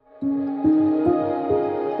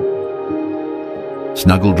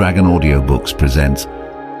Snuggle Dragon Audiobooks presents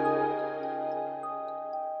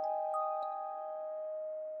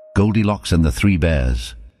Goldilocks and the Three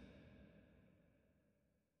Bears.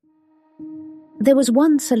 There was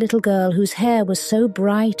once a little girl whose hair was so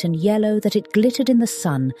bright and yellow that it glittered in the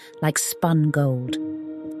sun like spun gold.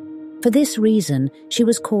 For this reason, she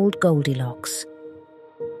was called Goldilocks.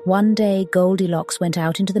 One day, Goldilocks went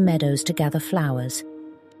out into the meadows to gather flowers.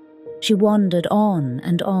 She wandered on,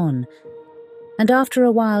 and after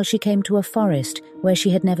a while she came to a forest where she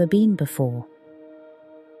had never been before.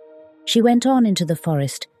 She went on into the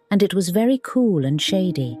forest, and it was very cool and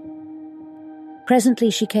shady. Presently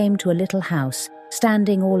she came to a little house,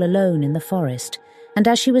 standing all alone in the forest, and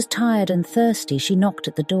as she was tired and thirsty, she knocked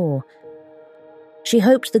at the door. She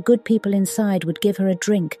hoped the good people inside would give her a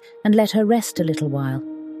drink and let her rest a little while.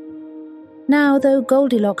 Now, though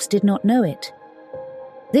Goldilocks did not know it,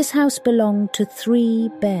 this house belonged to 3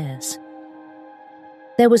 bears.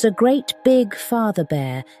 There was a great big father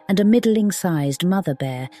bear and a middling-sized mother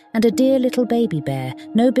bear and a dear little baby bear,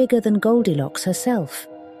 no bigger than Goldilocks herself.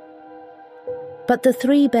 But the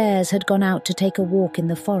 3 bears had gone out to take a walk in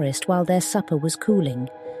the forest while their supper was cooling.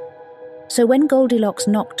 So when Goldilocks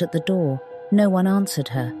knocked at the door, no one answered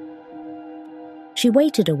her. She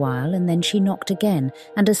waited a while and then she knocked again,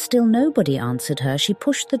 and as still nobody answered her, she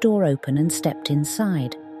pushed the door open and stepped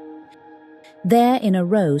inside. There in a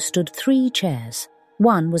row stood 3 chairs.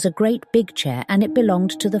 One was a great big chair, and it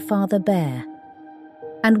belonged to the father bear.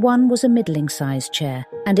 And one was a middling-sized chair,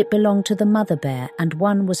 and it belonged to the mother bear, and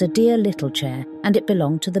one was a dear little chair, and it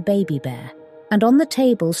belonged to the baby bear. And on the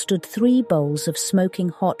table stood 3 bowls of smoking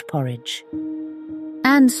hot porridge.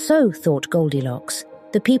 And so, thought Goldilocks,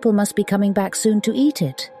 the people must be coming back soon to eat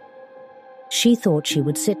it. She thought she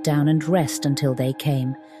would sit down and rest until they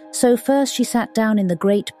came. So first she sat down in the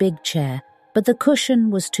great big chair, but the cushion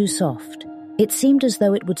was too soft. It seemed as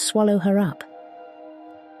though it would swallow her up.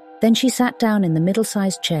 Then she sat down in the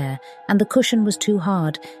middle-sized chair, and the cushion was too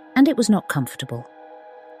hard, and it was not comfortable.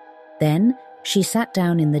 Then she sat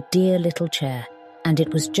down in the dear little chair, and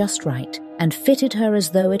it was just right, and fitted her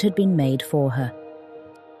as though it had been made for her.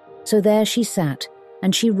 So there she sat,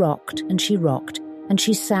 and she rocked, and she rocked, and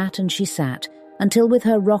she sat, until with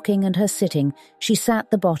her rocking and her sitting, she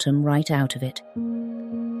sat the bottom right out of it.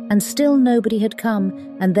 And still nobody had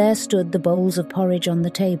come, and there stood the bowls of porridge on the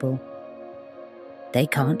table. They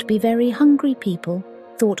can't be very hungry people,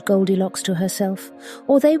 thought Goldilocks to herself,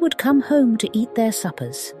 or they would come home to eat their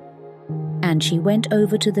suppers. And she went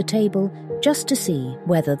over to the table just to see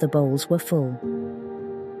whether the bowls were full.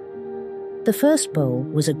 The first bowl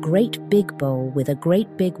was a great big bowl with a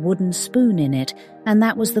great big wooden spoon in it, and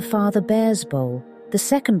that was the father bear's bowl. The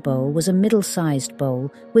second bowl was a middle-sized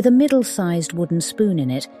bowl with a middle-sized wooden spoon in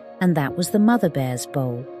it, and that was the mother bear's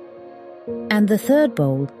bowl. And the third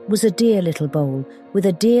bowl was a dear little bowl with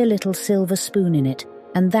a dear little silver spoon in it,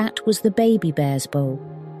 and that was the baby bear's bowl.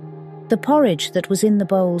 The porridge that was in the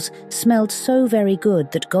bowls smelled so very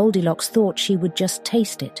good that Goldilocks thought she would just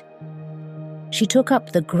taste it. She took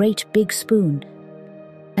up the great big spoon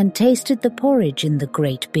and tasted the porridge in the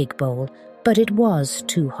great big bowl, but it was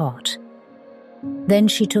too hot. Then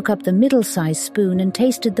she took up the middle-sized spoon and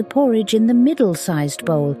tasted the porridge in the middle-sized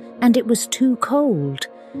bowl, and it was too cold.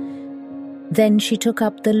 Then she took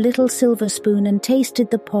up the little silver spoon and tasted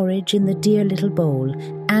the porridge in the dear little bowl,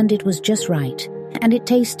 and it was just right. And it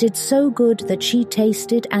tasted so good that she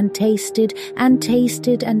tasted and tasted and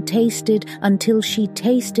tasted and tasted until she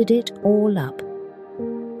tasted it all up.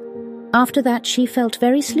 After that she felt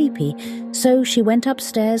very sleepy, so she went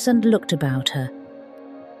upstairs and looked about her.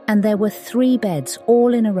 And there were 3 beds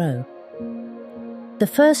all in a row. The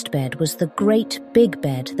first bed was the great big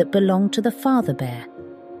bed that belonged to the father bear.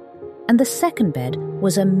 And the second bed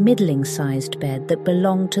was a middling-sized bed that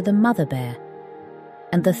belonged to the mother bear.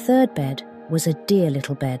 And the third bed was a dear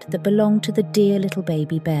little bed that belonged to the dear little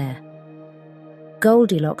baby bear.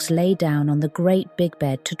 Goldilocks lay down on the great big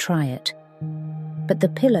bed to try it, but the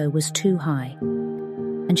pillow was too high,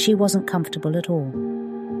 and she wasn't comfortable at all.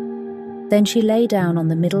 Then she lay down on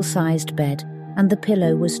the middle-sized bed, and the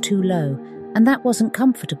pillow was too low, and that wasn't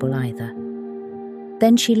comfortable either.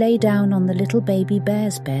 Then she lay down on the little baby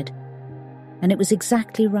bear's bed, and it was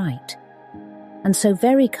exactly right, and so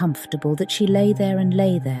very comfortable that she lay there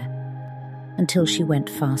until she went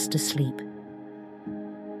fast asleep.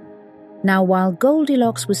 Now, while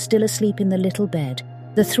Goldilocks was still asleep in the little bed,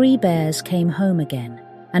 the 3 bears came home again,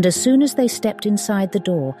 and as soon as they stepped inside the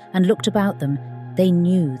door and looked about them, they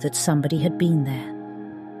knew that somebody had been there.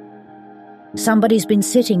 "Somebody's been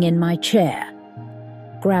sitting in my chair,"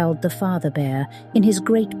 growled the father bear in his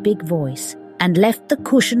great big voice, "and left the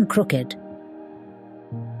cushion crooked."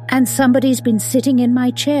 "And somebody's been sitting in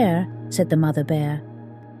my chair," said the mother bear,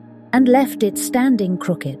 "and left it standing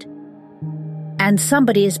crooked." "And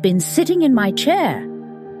somebody has been sitting in my chair,"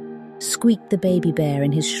 squeaked the baby bear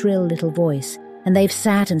in his shrill little voice, "and they've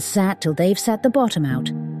sat and sat till they've sat the bottom out."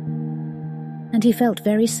 And he felt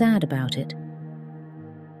very sad about it.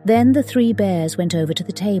 Then the three bears went over to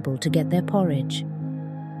the table to get their porridge.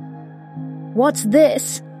 "What's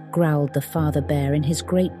this?" growled the father bear in his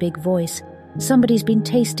great big voice. "Somebody's been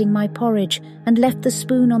tasting my porridge and left the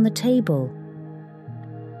spoon on the table."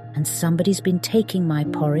 "And somebody's been taking my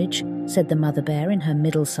porridge," said the mother bear in her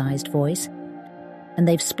middle-sized voice, "and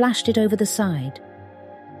they've splashed it over the side."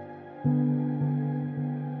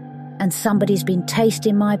 "And somebody's been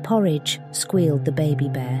tasting my porridge," squealed the baby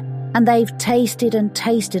bear, "and they've tasted and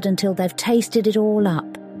tasted until they've tasted it all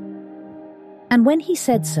up." And when he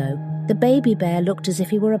said so, the baby bear looked as if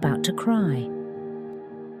he were about to cry.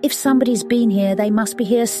 "If somebody's been here, they must be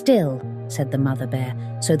here still," said the mother bear,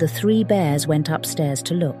 so the three bears went upstairs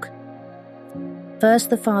to look. First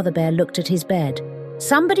the father bear looked at his bed.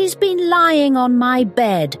 "Somebody's been lying on my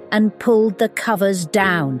bed and pulled the covers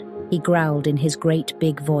down," he growled in his great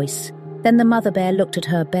big voice. Then the mother bear looked at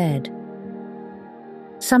her bed.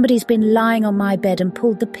 "Somebody's been lying on my bed and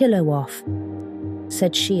pulled the pillow off,"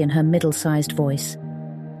 said she in her middle-sized voice.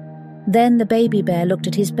 Then the baby bear looked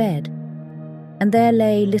at his bed, and there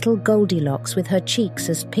lay little Goldilocks with her cheeks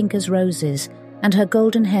as pink as roses and her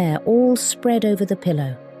golden hair all spread over the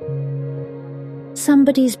pillow.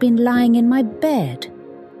 "Somebody's been lying in my bed,"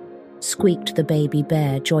 squeaked the baby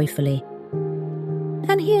bear joyfully.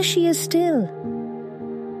 "And here she is still."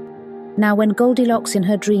 Now when Goldilocks in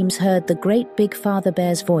her dreams heard the great big father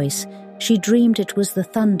bear's voice, she dreamed it was the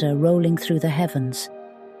thunder rolling through the heavens.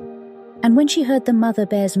 And when she heard the mother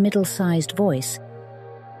bear's middle-sized voice,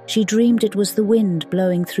 she dreamed it was the wind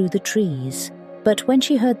blowing through the trees. But when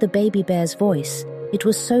she heard the baby bear's voice, it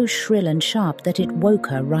was so shrill and sharp that it woke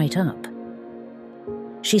her right up.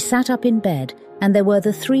 She sat up in bed, and there were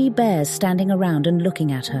the three bears standing around and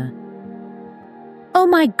looking at her. "Oh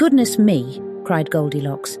my goodness me!" cried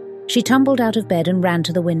Goldilocks. She tumbled out of bed and ran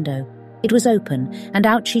to the window. It was open, and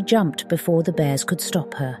out she jumped before the bears could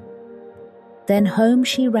stop her. Then home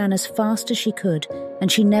she ran as fast as she could,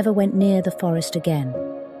 and she never went near the forest again.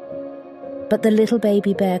 But the little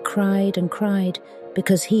baby bear cried and cried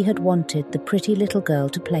because he had wanted the pretty little girl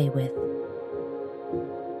to play with.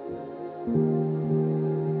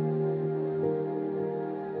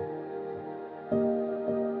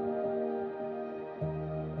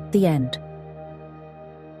 The end.